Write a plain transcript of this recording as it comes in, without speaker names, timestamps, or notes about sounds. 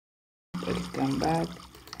Welcome back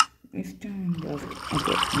mister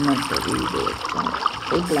okay ഇന്നത്തെ video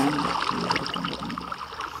ഒരു plan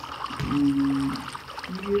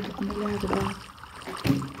video എടുക്കുന്നില്ല അവിടെ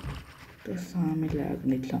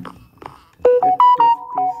സാമിലാകുന്നില്ല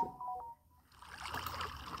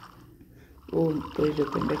 8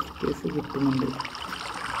 FPS കിട്ടുന്നുണ്ട്.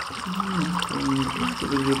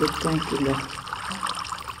 വീഡിയോ എടുക്കാനില്ല.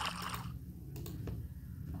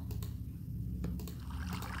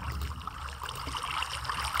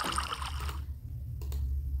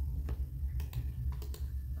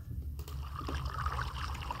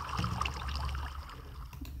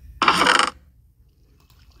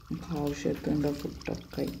 ആവശ്യത്തിൻ്റെ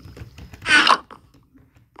ഫുഡൊക്കെ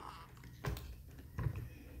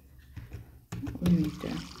ഒരു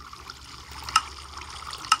മിനിറ്റ്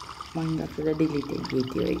മൈൻക്രാഫ്റ്റിലെ ഡിലീറ്റ്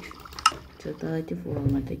ചെയ്ത് വൈസ് ചെറുതായിട്ട്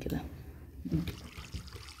ഫോർമാറ്റേക്കതാ.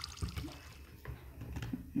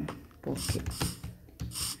 ഓക്കെ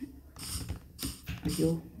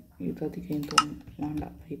അയ്യോ ഇതധികം തോന്നുന്നു വേണ്ട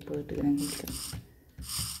ഇപ്പോൾ ഇട്ട് ഞാൻ കുളിക്കാം.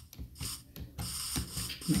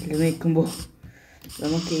 മെല്ലെ വയ്ക്കുമ്പോൾ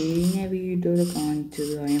നമുക്ക് കഴിഞ്ഞ വീഡിയോയിൽ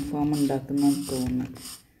കാണിച്ചത് അയൺ ഫാം ഉണ്ടാക്കുന്നതെന്ന് തോന്നുന്നു.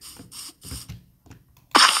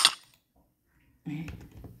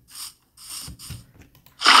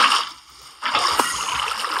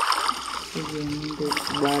 എന്ത്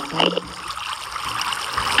ബാട്ട ഉണ്ട്.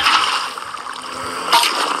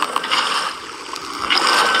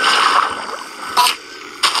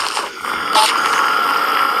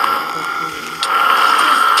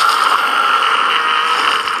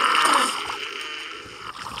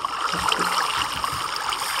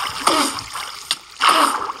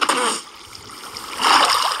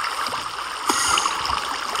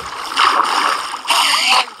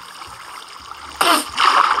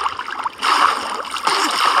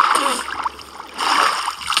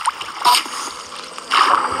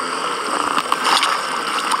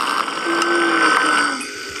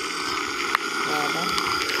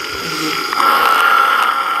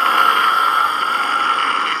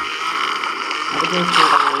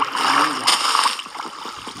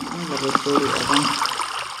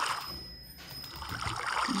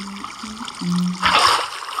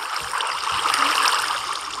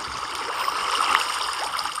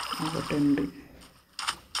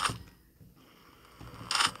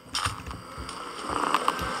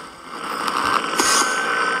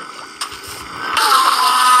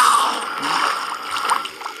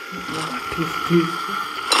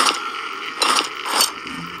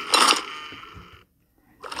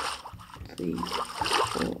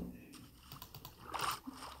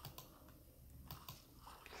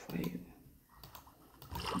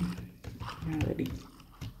 Ready.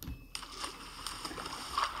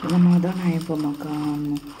 Ramadan ayo pemakan.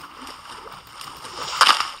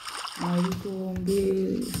 Ayo zombie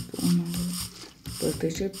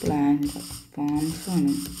പ്രത്യേകിച്ച്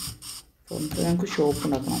ഫാംസാണ്. ഫാംസ് ഞങ്ങൾക്ക് ഷോപ്പ്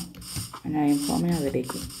ഉണ്ടാക്കണം. അയൺ ഫാമിന്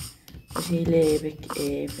അവരേക്കും. പക്ഷേ ഇതിൽ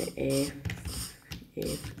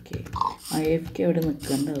AFK അവിടെ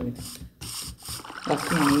നിൽക്കേണ്ടാവില്ല.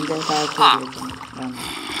 ബാക്കി അതിൻ്റെ താഴത്ത്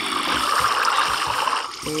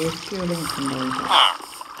AFK അവിടെ നിൽക്കണ്ടാവില്ല.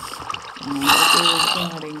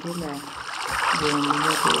 ആരെങ്കില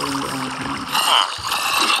ഗെയിമിൻ്റെ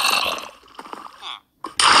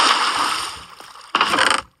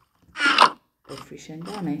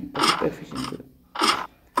എഫിഷ്യൻ്റാണ്.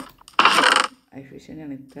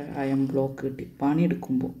 എഫിഷ്യൻ്റാണ്. ഇത്ര അയൺ ബ്ലോക്ക് കിട്ടി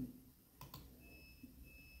പണിയെടുക്കുമ്പോൾ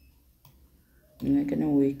നിങ്ങൾക്ക് തന്നെ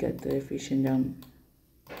ഊഹിക്കാത്ത എഫിഷ്യൻ്റാണ്.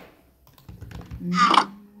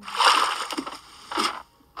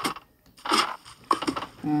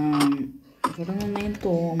 ഇവിടെ നിന്നെങ്കിൽ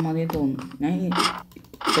മതി തോന്നും. ഞാൻ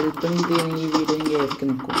ചിലപ്പം ഇത് ഈ വീഡിയോ എനിക്ക് ഏർക്ക്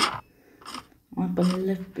നിൽക്കും. അപ്പം നല്ല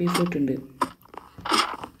FPS ഇട്ടുണ്ട്.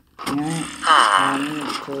 ഞാൻ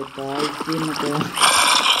താഴ്ത്തി മറ്റേ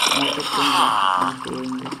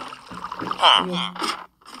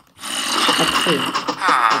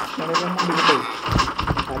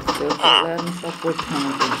സപ്പോർട്ട്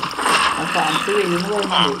ആ ഫാംസ് വരുമെന്ന്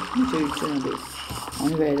പറഞ്ഞിട്ടുണ്ട്. ചോദിച്ചത്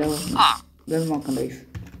അവന് വില പറഞ്ഞു. ഇതൊന്നും നോക്കണ്ട വയസ്സ്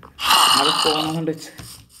അത് ഫോണൊന്നും വെച്ച്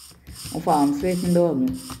ഫാംസ് വരുന്നുണ്ട്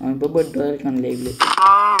പറഞ്ഞു. അവനിപ്പോൾ ബെഡ് കളിക്കണം ലൈവില്.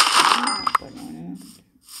 അപ്പം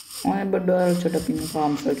അവനെ ബെഡ് കളിച്ചോട്ടെ പിന്നെ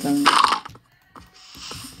ഫാംസ് കളിക്കാൻ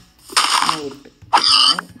വിട്ട്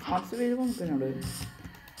ഫാംസ് പേര് കൊണ്ടുപോയിനോട്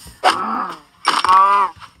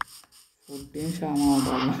ഫുഡിന്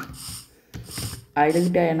ക്ഷാമമാകുമ്പോൾ അതിൽ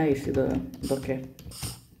കിട്ടിയാണ് കഴിച്ചത്. ഇതൊക്കെ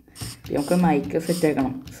നമുക്ക് മൈക്ക് സെറ്റ്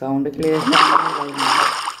ആക്കണം. സൗണ്ട് ക്ലിയർ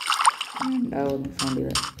ഉണ്ടാവുന്നു സൗണ്ട്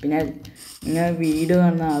ചെയ്താൽ. പിന്നെ ഇങ്ങനെ വീഡിയോ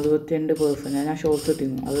കാണുന്ന 62%, ഞാൻ ഷോർട്സ്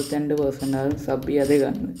ഇട്ടിരുന്നു, 62% അത് സബ് ചെയ്യാതെ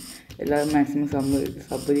കാണുന്നത്. എല്ലാവരും മാക്സിമം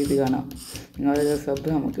സബ് ചെയ്ത് കാണാം. നിങ്ങളുടെ സബ്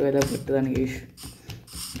നമുക്ക് വിലപ്പെട്ടതാണ് ഗൈസ്.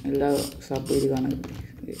 എല്ലാവരും സബ് ചെയ്ത് കാണാം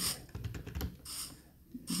ഗൈസ്.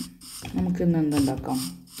 നമുക്കിന്ന് എന്തുണ്ടാക്കാം?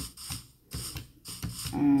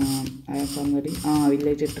 സംഗതി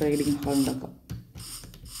വില്ലേജ് ട്രേഡിങ് ഹാൾ ഉണ്ടാക്കാം.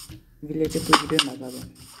 വില്ലേജ് പ്രീഡ് ഉണ്ടാക്കാം.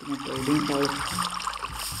 പിന്നെ ട്രേഡിങ് ഹാൾ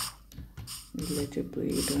വില്ലേജ്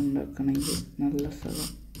പ്രീഡ് ഉണ്ടാക്കണമെങ്കിൽ നല്ല സ്ഥലം.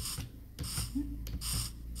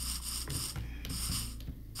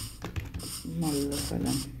 നല്ല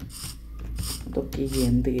സ്ഥലം അതൊക്കെ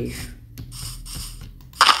എന്ത് കേസ്.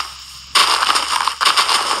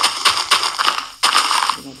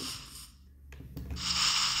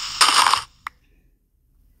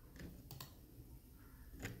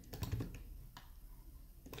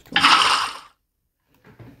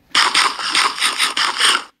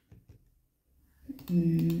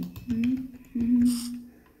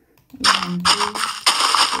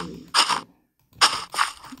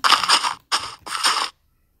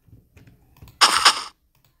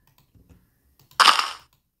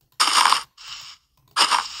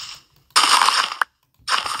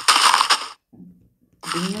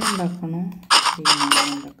 ഇങ്ങനെ ഉണ്ടാക്കണോ? ഇങ്ങനെ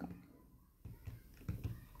ഉണ്ടാക്കാം.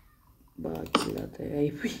 ബാക്കിയില്ലാത്ത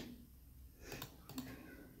ആയിപ്പോയി.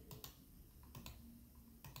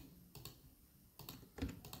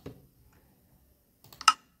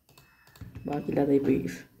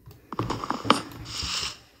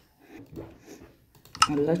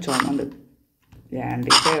 നല്ല ചുമണ്ട്.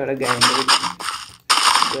 രണ്ടിട്ട് ഇവിടെ guarantee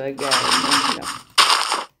ഗ്യാരണ്ടില്ല.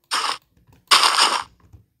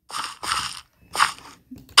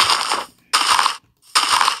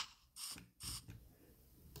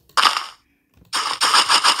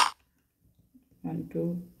 One, two,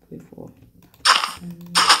 three, four.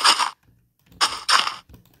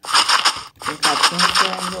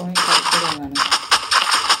 കളിച്ചതാണ്.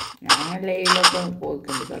 ഞാൻ ലൈവിലൊക്കെ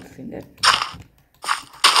പോയിട്ടുണ്ട് കട്സിൻ്റെ.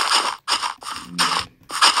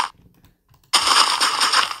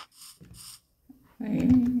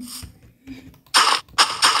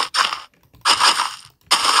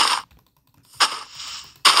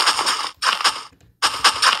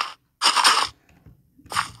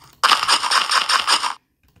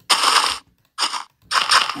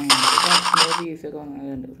 പീസൊക്കെ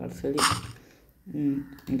വാങ്ങാറുണ്ട് കട്സിൽ.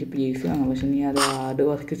 എനിക്ക് പീസ് വാങ്ങാം, പക്ഷെ നീ അത് ഹാർഡ്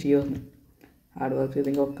വർക്ക് ചെയ്യുമെന്ന്. ഹാർഡ് വർക്ക്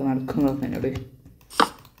ചെയ്തെങ്കിൽ ഒക്കെ നടക്കും എന്നോട്.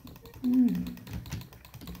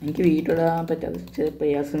 എനിക്ക് വീഡിയോ ഇടാൻ പറ്റാത്ത ചില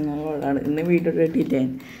പ്രയാസങ്ങളോടാണ് ഇന്ന് വീഡിയോ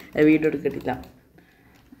എടുത്തിട്ടില്ല.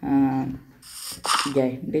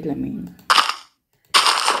 ഗ്യാരണ്ടില്ല മെയിൻ.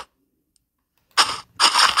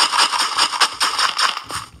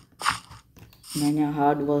 ഞാൻ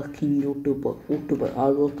hard working YouTuber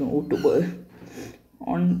hard working YouTuber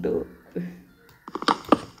ഉണ്ട്.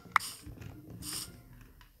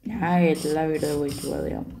 ഞാൻ എല്ലാ വീഡിയോ പോയിട്ട്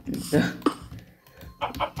പറയാം.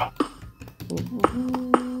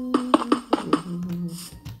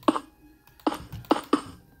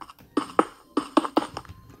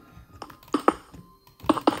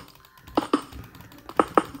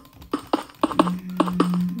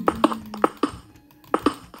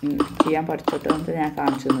 ചെയ്യാൻ പഠിച്ചോട്ടെ എന്നിട്ട് ഞാൻ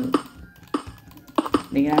കാണിച്ചു തന്നത്.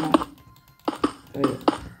 ഇങ്ങനെ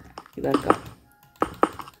ഇതാക്കാം.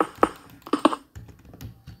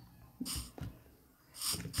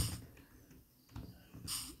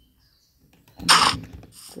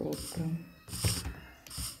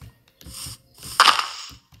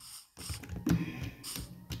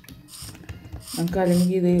 നമുക്ക്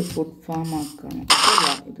അല്ലെങ്കിൽ ഇത് ഫുഡ് ഫാം ആക്കണം. അല്ല,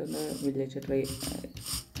 ഇതൊന്ന് വില്ലേജ്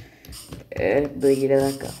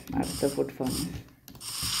ബ്രീഡാക്കാം. അടുത്ത ഫുഡ് ഫാം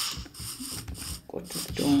കുറച്ച്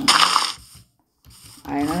സ്റ്റോൺ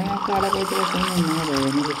അതിനാണ് ഞങ്ങൾക്ക് അവിടെ പോയിട്ട് വെക്കാൻ നിന്നത്.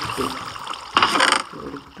 വേദന കിട്ടി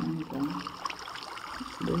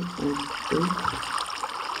ഇത് ഫുഡ്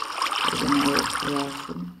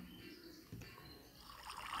ഗ്യാസ്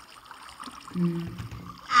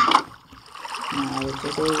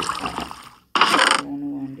ആവശ്യത്തെ ഫോണ്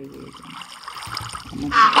വേണ്ടി വരും.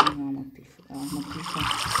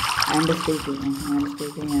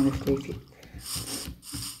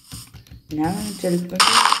 ഞാൻ ചിലപ്പോൾ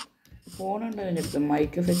ഫോണുണ്ട് അതിൻ്റെ അടുത്ത്.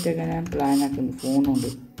 മൈക്ക് സെറ്റാക്കാൻ ഞാൻ പ്ലാൻ ആക്കുന്നു. ഫോണുണ്ട്,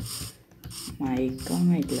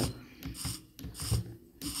 മൈക്കാനായിട്ടില്ല.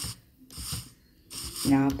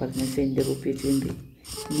 ഞാൻ 15 സെൻറ്റ് കുപ്പി വെച്ചിട്ടുണ്ട്.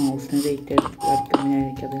 മൗസിന് റേറ്റ് വരയ്ക്കുമ്പോൾ ഞാൻ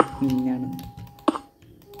എനിക്കത് മിന്നാണ്.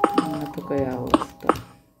 അങ്ങനത്തെ അവസ്ഥ.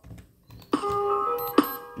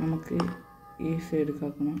 നമുക്ക് ഈ സൈഡ്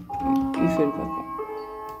കാക്കണം, ഈ സൈഡ് കാക്കാം.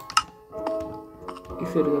 ഈ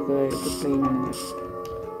സൈഡ് കാക്കാനായിട്ട് പ്ലെയിൻ ആണ്.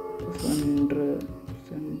 സെൻറ്റർ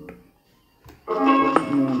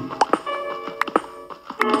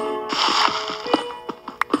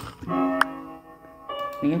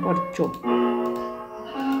അല്ലെങ്കിൽ പഠിച്ചോ.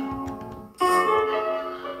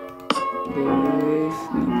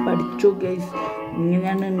 പഠിച്ചോ ഗൈസ്,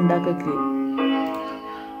 ഇങ്ങനെയാണ് ഉണ്ടാക്കി.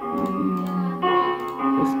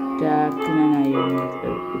 സ്റ്റാക്കിനായി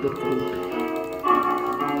ഇതെടുത്ത്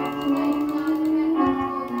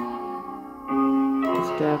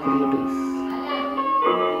സ്റ്റാക്കുള്ളത്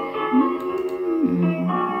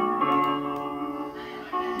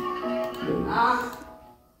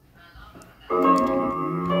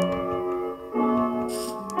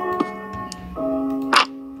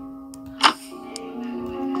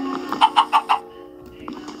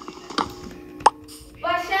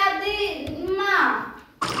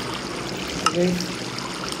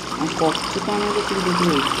കുറച്ച് പണിയൊക്കെ ചെയ്തിട്ട്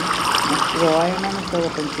ചോദിച്ചു. സ്ട്രോയാണ് ഇപ്പോൾ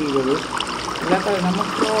ഓപ്പൺ ചെയ്തത്. ഇതൊക്കെ നമ്മൾ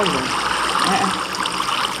സ്ട്രോ അല്ലേ,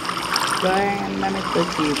 സ്ട്രോ എന്താണ് ഇപ്പോൾ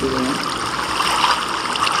ചെയ്തത്.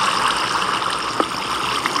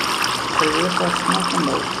 ചെറിയ പ്രശ്നമൊക്കെ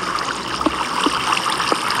ഉണ്ടാവും.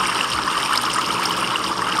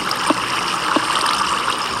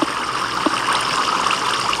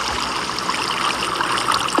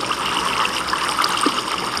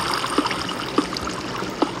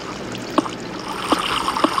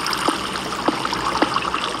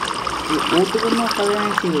 ഊട്ടുകൊണ്ട്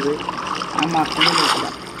നോക്കാതെയാണ് ചെയ്തത്. ആ മക്കളെ നോക്കില്ല.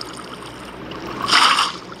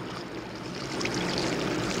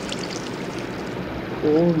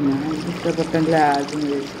 ഓ, ഞാൻ ഇഷ്ടപ്പെട്ടെങ്കിൽ ആദ്യം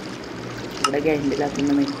ഇവിടെ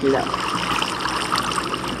ഗ്യാരണ്ടില്ലാത്തൊന്നും നിൽക്കില്ല.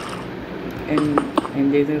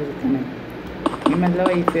 എൻ്റെ ഇത് എടുക്കണേ. ഇനി നല്ല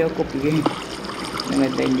വൈഫൈ ഒക്കെ ഒപ്പിക്കുകയും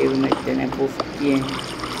മറ്റേ എൻ്റെ ഇത് മറ്റേ പോസ്റ്റ് ചെയ്യാൻ.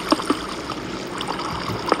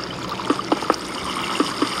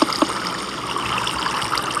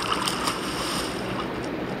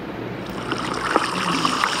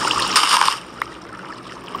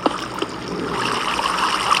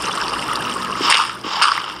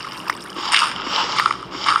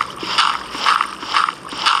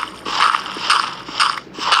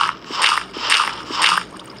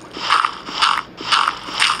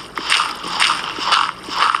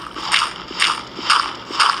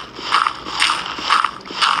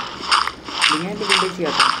 ഇങ്ങനത്തെ വീഡിയോ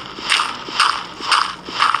ചെയ്യാട്ടോ.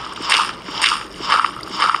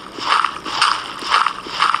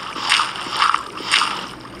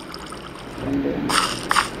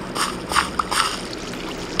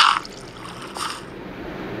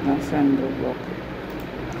 സെൻട്രൽ ബ്ലോക്ക്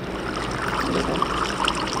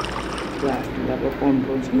ഗ്ലാസിൻ്റെ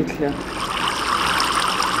കോൺട്രോൾ ചെയ്തിട്ടില്ല.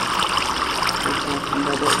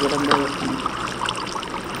 ഇവിടെ എന്താ വെക്കണം.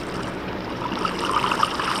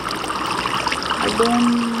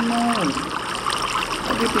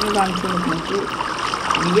 അത് പിന്നെ കാണിച്ചു നമുക്ക്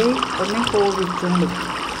വി ഐ ഒന്നേ കോവിച്ചുകൊണ്ട്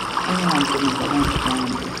അതിന് കാണിക്കുന്നില്ല.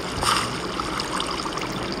 മനസ്സിലാവുന്നുണ്ട്.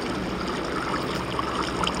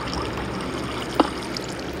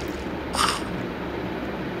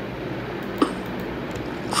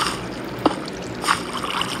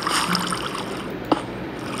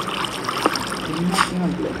 പിന്നെ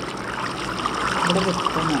ഇവിടെ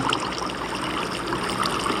വെക്കുന്ന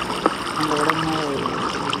അവിടെ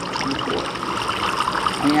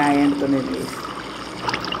ഞാൻ എടുക്കുന്നില്ല.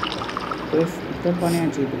 ഇത്ര പണി ഞാൻ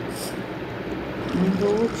ചെയ്തു.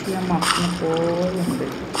 എന്തോ ചെയ്യാൻ മറക്കുന്ന പോലെ ഉണ്ട്.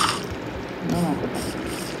 എന്തോ നോക്കട്ടെ.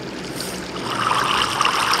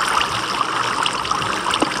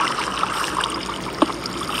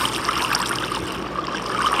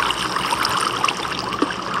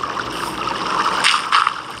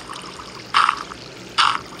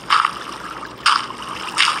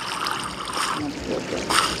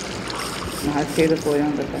 ചെയ്ത് പോയാൽ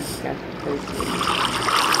നോക്കട്ടെ.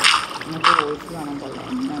 ഇങ്ങനത്തെ വോയിസ് കാണാൻ കൊള്ളാം.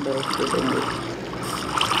 ഞാൻ ഡയറക്റ്റ് ചെയ്ത്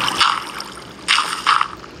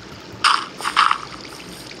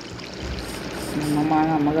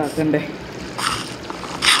നമ്മ കാക്കണ്ടേ.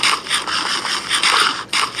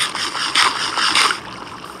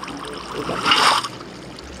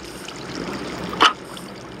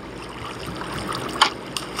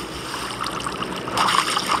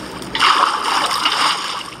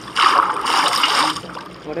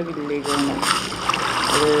 ഇവിടെ വില്ലേജാണ്.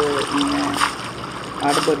 അത് ഇങ്ങനെ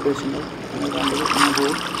ആടെ ബെഡ് വെച്ചിട്ടുണ്ടാവും. നമ്മൾ കണ്ടത് പിന്നെ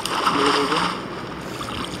പോയി വില്ലേജ്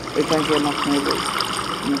ഇപ്പം ചെയ്യാൻ മക്കളെ പോയി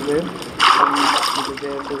നമുക്ക്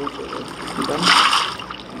ഇപ്പം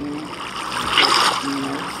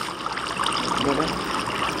അങ്ങനെ ഇവിടെ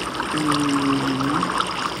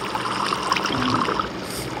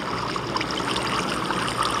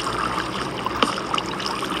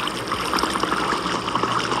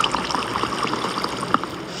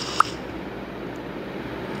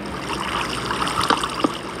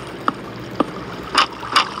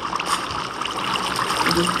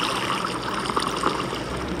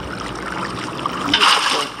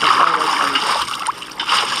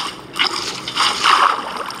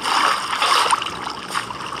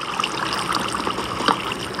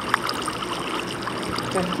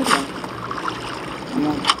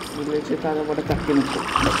കുറച്ച് കാലം കൂടെ തട്ടി നിൽക്കും.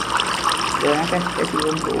 ഇതിനൊക്കെ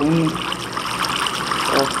എക്സ്പെക്റ്റീവും തോന്നി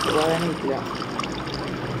പറയാനില്ല.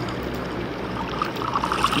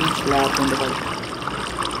 സ്ലാബിൻ്റെ കളി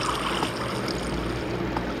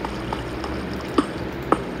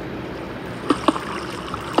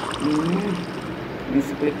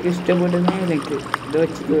മിസ്ക്ലിക്ക് ഇഷ്ടപ്പെടുന്ന എനിക്ക് ഇത്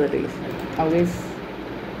വെച്ചിട്ട് അവർ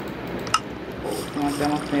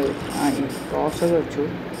ഈ ക്രോസൊക്കെ വെച്ചു.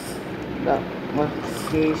 വർക്ക്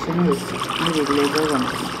സ്റ്റേഷൻ വെച്ചു. ഈ വില്ലേജ്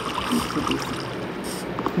കണ്ടു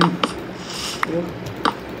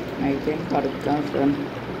നൈറ്റ് കടക്കാൻ ശ്രമം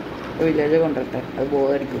വില്ലേജ് കൊണ്ടിട്ടെ അത്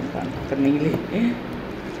ബോധടിക്കും കണ്ടെങ്കിൽ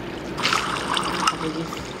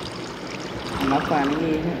എന്നാൽ പണി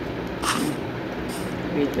ചെയ്യുന്നു.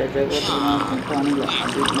 വില്ലേജൊക്കെ കാണില്ല.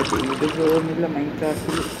 അത് മറ്റേ ഇത് പോകുന്നില്ല മൈൻഡ്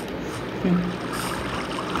ക്രാഫ്റ്റിൽ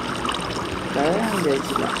ഞാൻ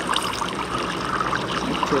വിചാരിച്ചില്ല.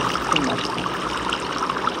 ചെസ്റ്റ് ഉണ്ടാക്കാം.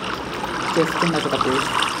 ചെസ്റ്റ് ഉണ്ടാക്കട്ടെ.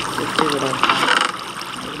 ചെസ്റ്റ് ഇവിടെ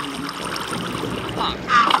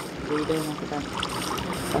ബ്രീഡേ നോക്കട്ടെ.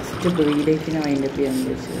 ഫസ്റ്റ് ബ്രീഡേക്കിന് വൈൻഡപ്പ് ചെയ്യാൻ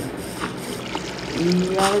വിചാരിച്ചത്.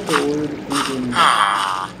 ഇയാൾ ജോലി എടുക്കുകയും ചെയ്യുന്നു.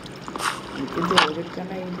 എനിക്ക് ജോലി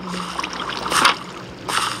എടുക്കാനായിട്ടുണ്ട്.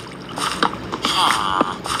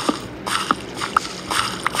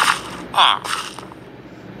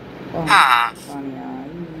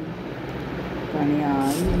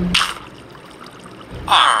 പണിയായി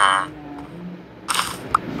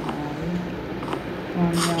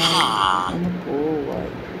ഒന്ന് പോവായി.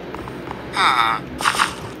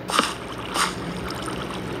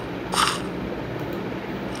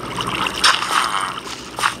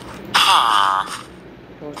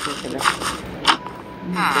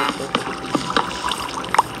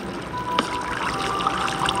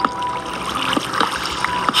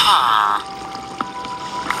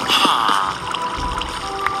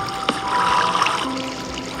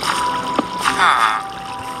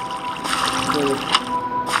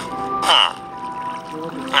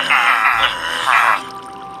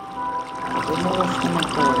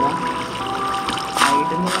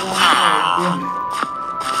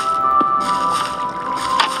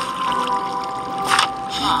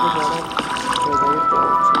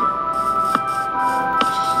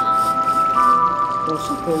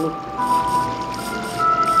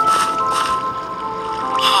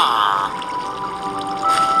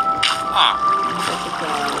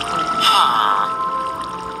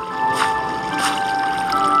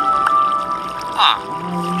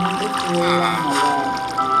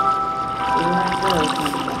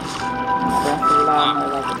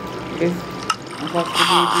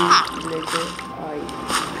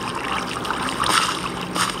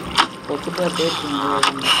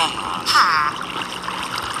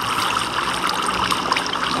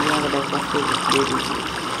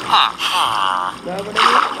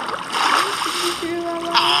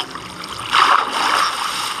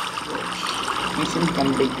 Mission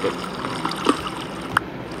completed.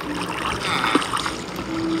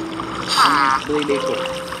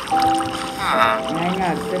 ഞാൻ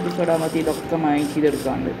അടുത്ത എപ്പിസോഡ് ആകുമ്പോൾ ഇതൊക്കെ മാനേജ്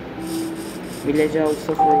ചെയ്തെടുക്കാണ്ട്. വില്ലേജ്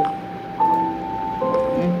ഹൗസ് ഫുൾ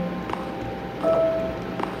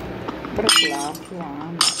ഇവിടെ ക്ലാസ്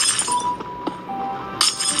വേണം.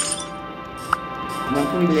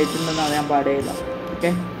 നമുക്ക് വില്ലേജ് ഉണ്ടെന്ന് അറിയാൻ പാടില്ല.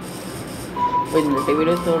 ഓക്കെ, അപ്പോൾ ഇന്നത്തെ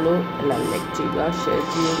വീഡിയോ എത്തുള്ളൂ. എല്ലാം ലൈക്ക് ചെയ്യുക, ഷെയർ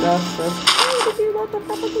ചെയ്യുക, സബ്സ്ക്രൈബ് ചെയ്യുക,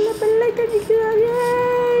 തൊട്ടപ്പുറത്തുള്ള ബെല്ലൈക്കൺ അടിക്കുക.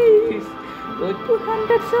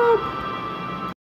 200 സബ്